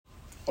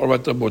All right,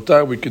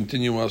 Rabotai, we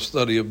continue our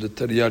study of the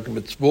Teriyag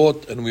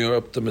Mitzvot, and we are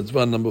up to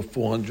Mitzvah number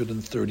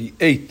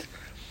 438.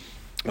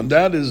 And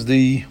that is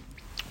the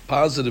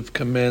positive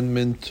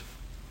commandment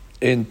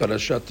in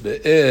Parashat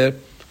Re'eh,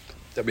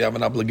 that we have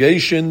an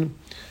obligation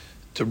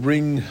to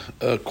bring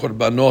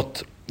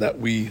korbanot that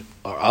we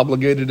are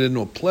obligated in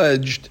or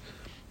pledged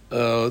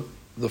the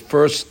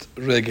first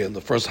regel,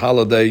 the first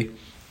holiday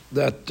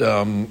that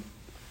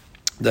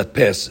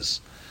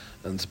passes.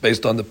 And it's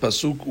based on the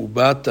pasuk,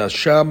 Ubata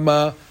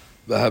Shama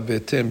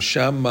v'havetem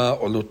Shama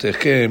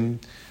olotechem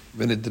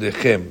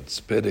v'nidrechem.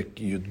 It's Perek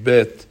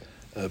Yudbet,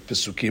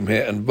 Pesukim He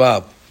and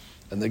Vav.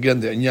 And again,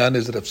 the inyan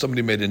is that if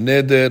somebody made a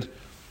neder,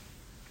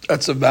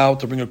 that's a vow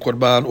to bring a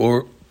korban,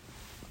 or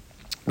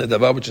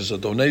nedava, which is a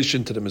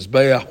donation to the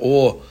Mizbeach,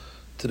 or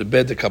to the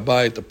Beit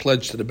HaKabayit, the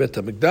pledge to the Beit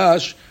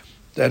HaMikdash,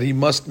 that he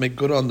must make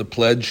good on the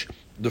pledge,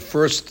 the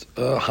first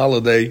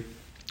holiday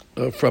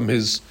from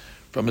his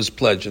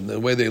pledge. And the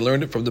way they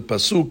learn it from the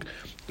pasuk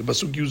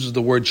uses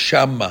the word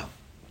Shama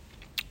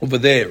over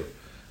there.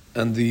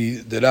 And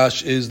the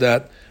Rash is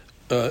that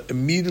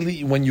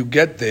immediately when you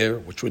get there,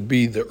 which would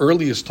be the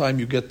earliest time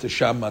you get to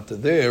Shama to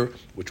there,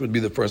 which would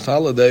be the first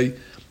holiday,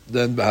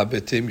 then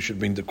B'havetim, you should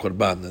bring the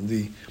Korban. And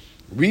the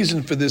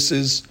reason for this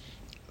is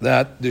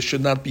that there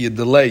should not be a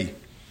delay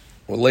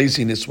or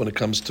laziness when it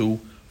comes to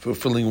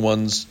fulfilling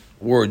one's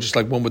word. Just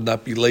like one would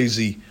not be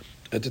lazy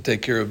to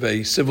take care of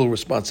a civil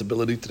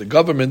responsibility to the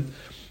government,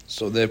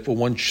 so therefore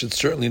one should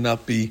certainly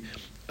not be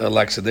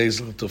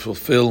lackadaisical to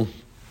fulfill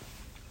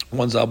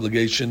one's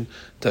obligation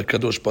to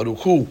Kadosh Baruch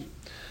Hu.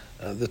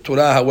 The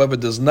Torah, however,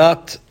 does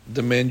not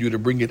demand you to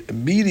bring it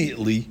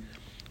immediately,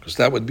 because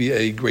that would be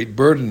a great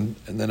burden,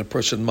 and then a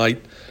person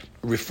might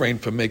refrain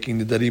from making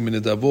Nidarim and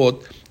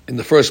Nidavot in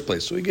the first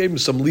place. So he gave him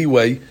some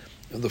leeway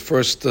in the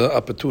first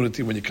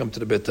opportunity when you come to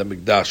the Beit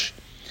HaMikdash.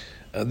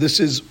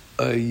 This is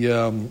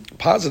a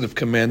positive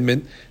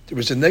commandment. There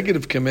is a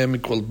negative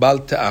commandment called Bal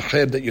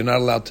Ta'acher, that you're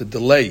not allowed to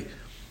delay.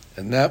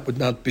 And that would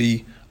not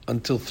be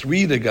until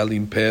 3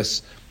 regalim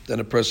pass, then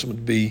a person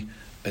would be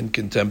in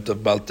contempt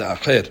of Bal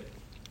Ta'acher.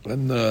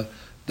 And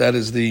that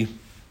is the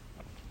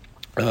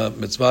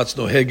mitzvahs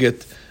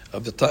noheget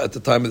of at the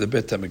time of the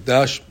Beit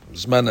HaMikdash.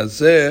 Zman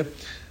hazeh,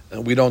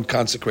 and we don't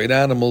consecrate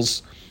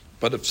animals,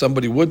 but if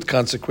somebody would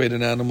consecrate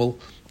an animal,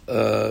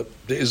 there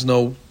is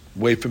no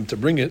way for him to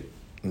bring it,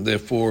 and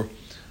therefore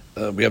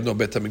we have no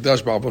Beit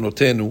HaMikdash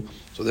ba'avonotenu,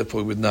 so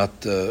therefore we would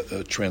not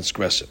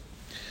transgress it.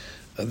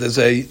 There's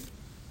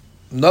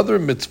another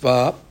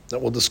mitzvah that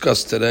we'll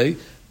discuss today,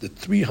 the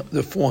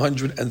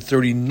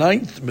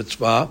 439th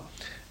mitzvah,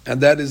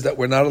 and that is that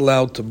we're not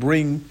allowed to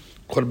bring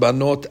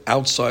korbanot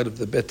outside of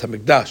the Beit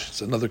HaMikdash.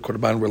 It's another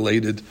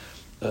korban-related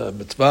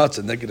mitzvah. It's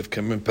a negative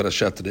commandment,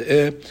 Parashat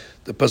Re'eh.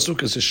 The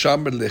pasuk is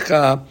Shamer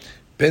lecha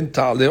pen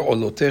ta'aleh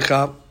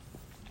olotecha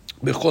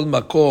b'chol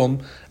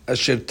makom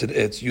asher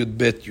teretz. Yud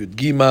Bet, Yud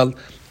Gimal.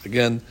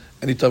 Again,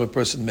 anytime a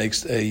person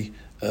makes a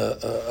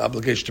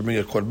obligation to bring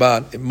a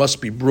korban, it must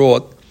be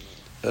brought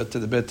to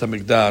the Beit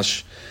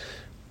HaMikdash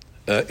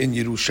in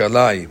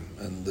Yerushalayim.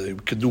 And we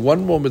could do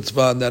one more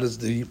mitzvah, and that is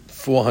the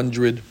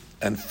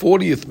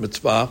 440th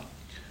mitzvah,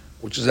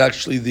 which is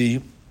actually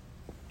the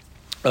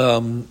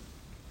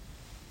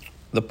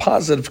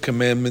positive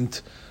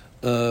commandment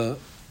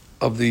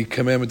of the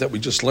commandment that we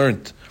just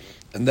learned.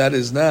 And that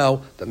is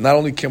now that not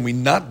only can we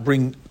not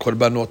bring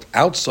korbanot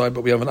outside,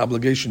 but we have an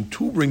obligation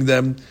to bring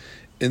them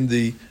in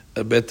the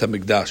Beit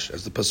HaMikdash.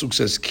 As the pasuk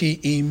says, Ki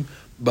im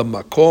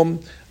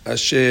b'makom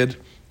asher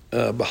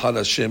b'har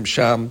Hashem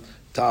sham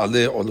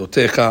ta'aleh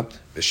olotecha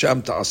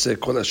v'sham ta'aseh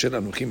kol asher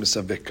anuchi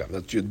mesaveka.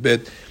 That's Yud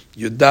Bet,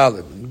 Yud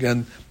Dalet.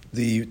 Again,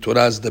 the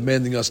Torah is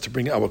demanding us to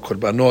bring our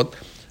korbanot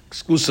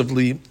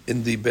exclusively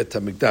in the Beit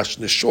HaMikdash.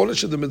 And the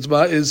shortage of the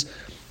mitzvah is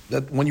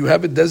that when you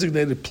have a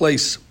designated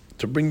place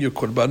to bring your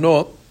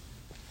korbanot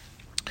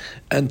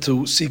and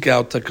to seek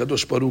out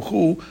Kadosh Baruch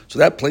Hu, so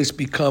that place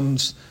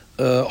becomes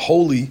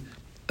holy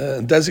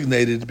and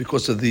designated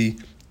because of the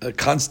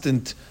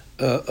constant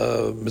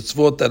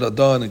mitzvot that are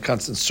done and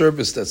constant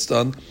service that's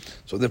done.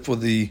 So therefore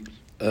the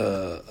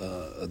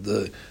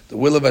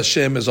will of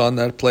Hashem is on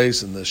that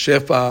place, and the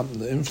shefa,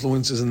 and the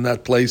influence is in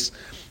that place,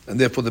 and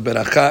therefore the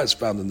beracha is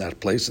found in that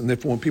place. And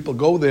therefore when people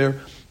go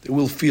there, they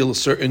will feel a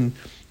certain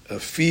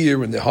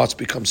fear, and their hearts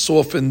become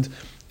softened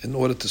in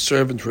order to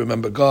serve and to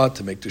remember God,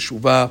 to make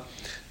teshuvah,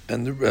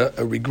 and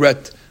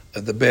regret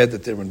the bad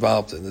that they're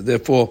involved in. And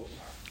therefore,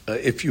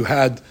 if you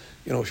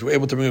were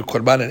able to bring a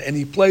korban in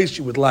any place,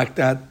 you would lack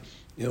that,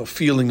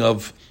 feeling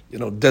of,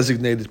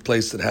 designated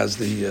place that has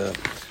these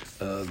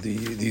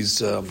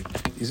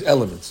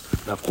elements.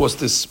 Now, of course,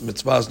 this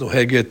mitzvah is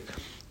noheget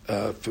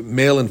for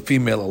male and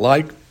female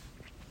alike.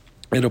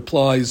 It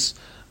applies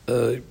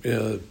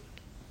in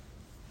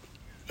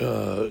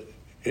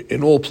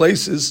all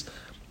places,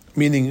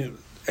 meaning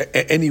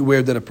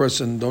anywhere that a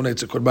person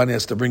donates a korban, he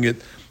has to bring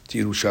it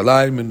to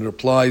Yerushalayim, and it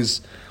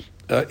applies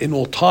in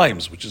all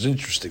times, which is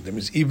interesting. That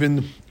means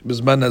even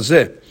bizman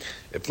hazeh,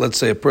 if let's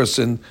say a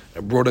person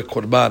brought a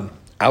korban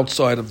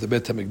outside of the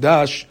Beit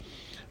HaMikdash,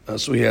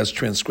 so he has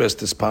transgressed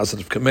this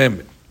positive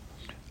commandment.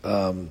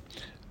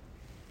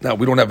 Now,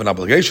 we don't have an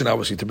obligation,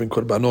 obviously, to bring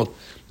korbanot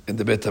in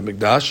the Beit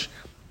HaMikdash,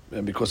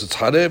 because it's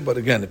hareh, but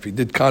again, if he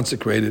did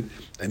consecrate it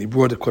and he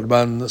brought a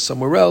korban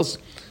somewhere else,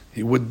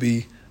 he would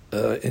be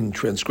in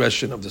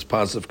transgression of this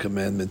positive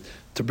commandment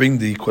to bring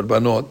the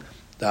korbanot,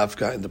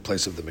 dafka, in the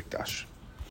place of the Mikdash.